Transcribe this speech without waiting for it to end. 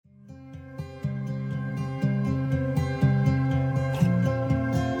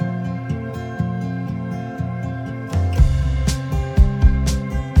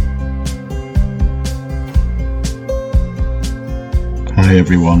Hi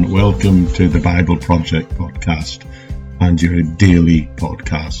everyone, welcome to the Bible Project podcast and your daily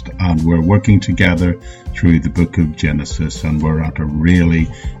podcast. And we're working together through the book of Genesis, and we're at a really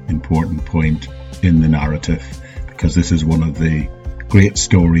important point in the narrative because this is one of the great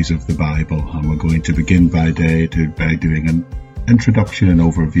stories of the Bible, and we're going to begin by doing an introduction and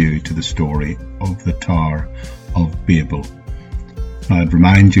overview to the story of the Tower of Babel. I'd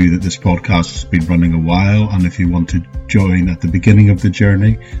remind you that this podcast has been running a while, and if you want to join at the beginning of the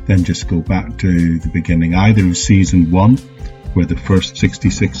journey, then just go back to the beginning, either of season 1, where the first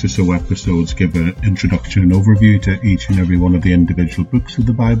 66 or so episodes give an introduction and overview to each and every one of the individual books of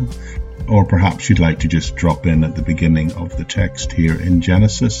the Bible, or perhaps you'd like to just drop in at the beginning of the text here in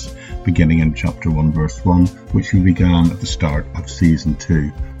Genesis, beginning in chapter 1 verse 1, which we began at the start of season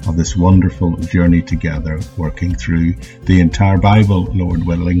 2 of this wonderful journey together, working through the entire Bible, Lord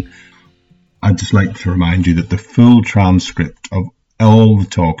willing. I'd just like to remind you that the full transcript of all the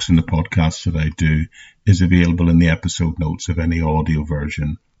talks and the podcasts that I do is available in the episode notes of any audio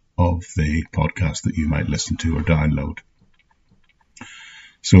version of the podcast that you might listen to or download.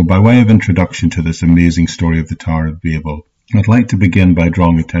 So by way of introduction to this amazing story of the Tower of Babel, I'd like to begin by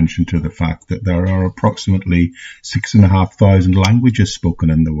drawing attention to the fact that there are approximately 6,500 languages spoken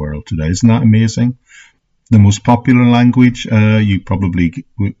in the world today. Isn't that amazing? The most popular language, you probably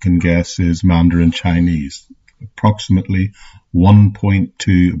can guess, is Mandarin Chinese. Approximately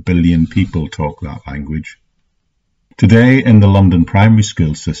 1.2 billion people talk that language. Today, in the London primary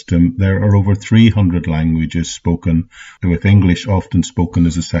school system, there are over 300 languages spoken, with English often spoken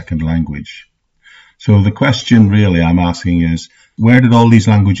as a second language. So the question really I'm asking is, where did all these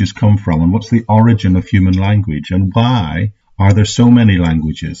languages come from, and what's the origin of human language, and why are there so many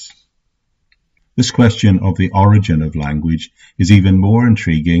languages? This question of the origin of language is even more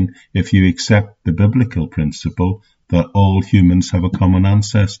intriguing if you accept the biblical principle that all humans have a common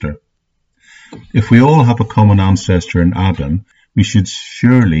ancestor. If we all have a common ancestor in Adam, we should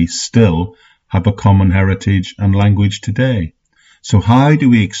surely still have a common heritage and language today. So how do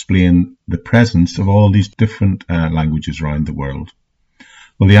we explain the presence of all these different languages around the world?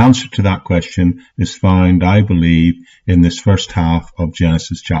 Well, the answer to that question is found, I believe, in this first half of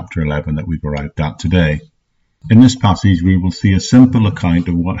Genesis chapter 11 that we've arrived at today. In this passage, we will see a simple account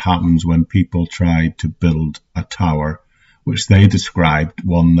of what happens when people tried to build a tower, which they described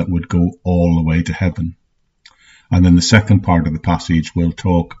one that would go all the way to heaven. And in the second part of the passage, we'll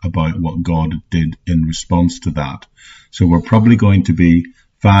talk about what God did in response to that. So we're probably going to be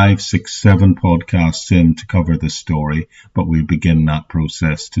 5, 6, 7 podcasts in to cover this story, but we'll begin that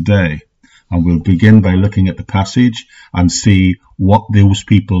process today. And we'll begin by looking at the passage and see what those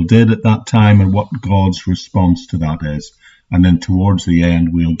people did at that time and what God's response to that is. And then towards the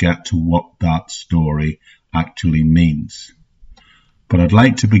end, we'll get to what that story actually means. But I'd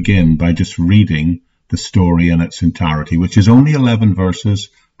like to begin by just reading the story in its entirety, which is only 11 verses,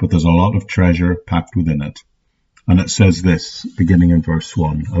 but there's a lot of treasure packed within it. And it says this, beginning in verse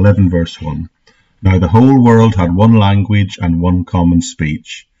 1, 11 verse 1. Now the whole world had one language and one common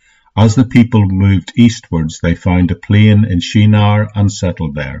speech. As the people moved eastwards, they found a plain in Shinar and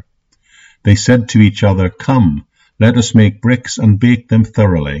settled there. They said to each other, "Come, let us make bricks and bake them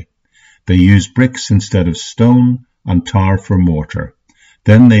thoroughly." They used bricks instead of stone and tar for mortar.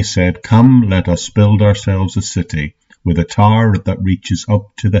 Then they said, "Come, let us build ourselves a city with a tower that reaches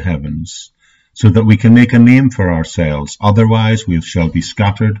up to the heavens, so that we can make a name for ourselves. Otherwise we shall be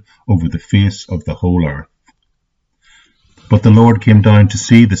scattered over the face of the whole earth." But the Lord came down to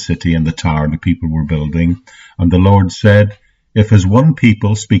see the city and the tower the people were building. And the Lord said, "If as one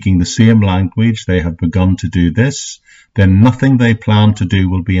people speaking the same language they have begun to do this, then nothing they plan to do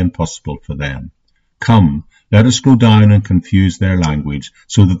will be impossible for them. Come, let us go down and confuse their language,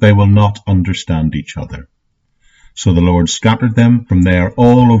 so that they will not understand each other." So the Lord scattered them from there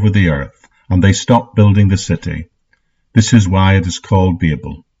all over the earth, and they stopped building the city. This is why it is called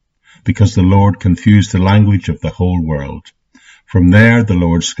Babel, because the Lord confused the language of the whole world. From there the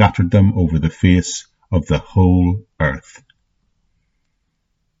Lord scattered them over the face of the whole earth.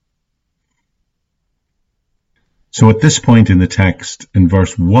 So at this point in the text, in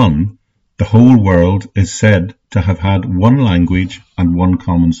verse 1, the whole world is said to have had one language and one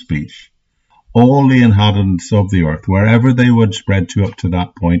common speech. All the inhabitants of the earth, wherever they would spread to up to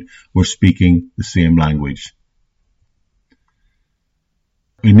that point, were speaking the same language.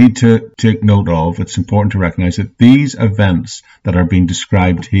 We need to take note of, it's important to recognize that these events that are being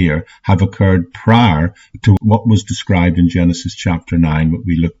described here have occurred prior to what was described in Genesis chapter 9, what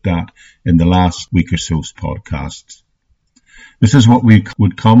we looked at in the last week or so's podcasts. This is what we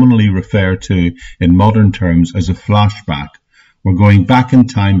would commonly refer to in modern terms as a flashback, We're going back in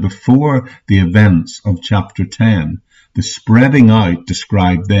time before the events of chapter 10. The spreading out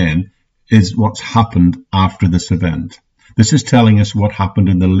described then is what's happened after this event. This is telling us what happened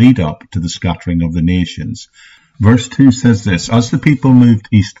in the lead up to the scattering of the nations. Verse 2 says this: As the people moved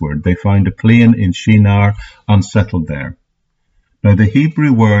eastward, they found a plain in Shinar and settled there. Now the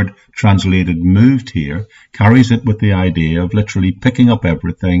Hebrew word translated moved here carries it with the idea of literally picking up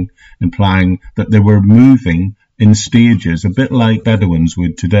everything, implying that they were moving in stages, a bit like Bedouins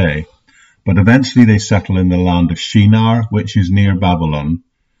would today. But eventually they settle in the land of Shinar, which is near Babylon,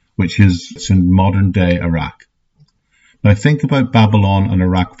 which is in modern-day Iraq. Now think about Babylon and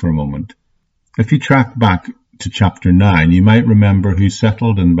Iraq for a moment. If you track back to chapter 9, you might remember who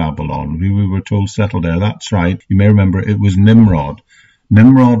settled in Babylon, who we were told settled there. That's right, you may remember it was Nimrod.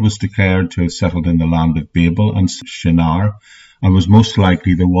 Nimrod was declared to have settled in the land of Babel and Shinar, and was most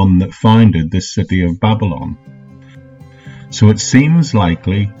likely the one that founded this city of Babylon. So it seems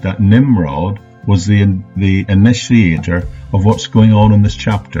likely that Nimrod was the initiator of what's going on in this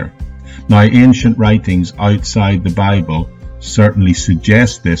chapter. Now, ancient writings outside the Bible certainly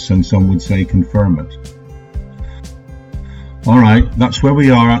suggest this, and some would say confirm it. Alright, that's where we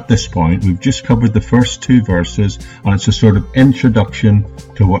are at this point. We've just covered the first 2 verses, and it's a sort of introduction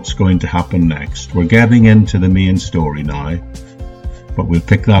to what's going to happen next. We're getting into the main story now, but we'll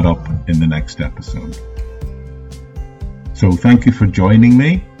pick that up in the next episode. So thank you for joining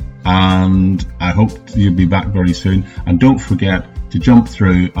me, and I hope you'll be back very soon. And don't forget to jump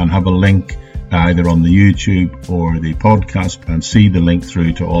through and have a link either on the YouTube or the podcast and see the link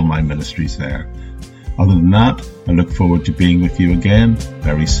through to all my ministries there. Other than that, I look forward to being with you again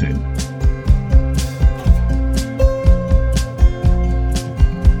very soon.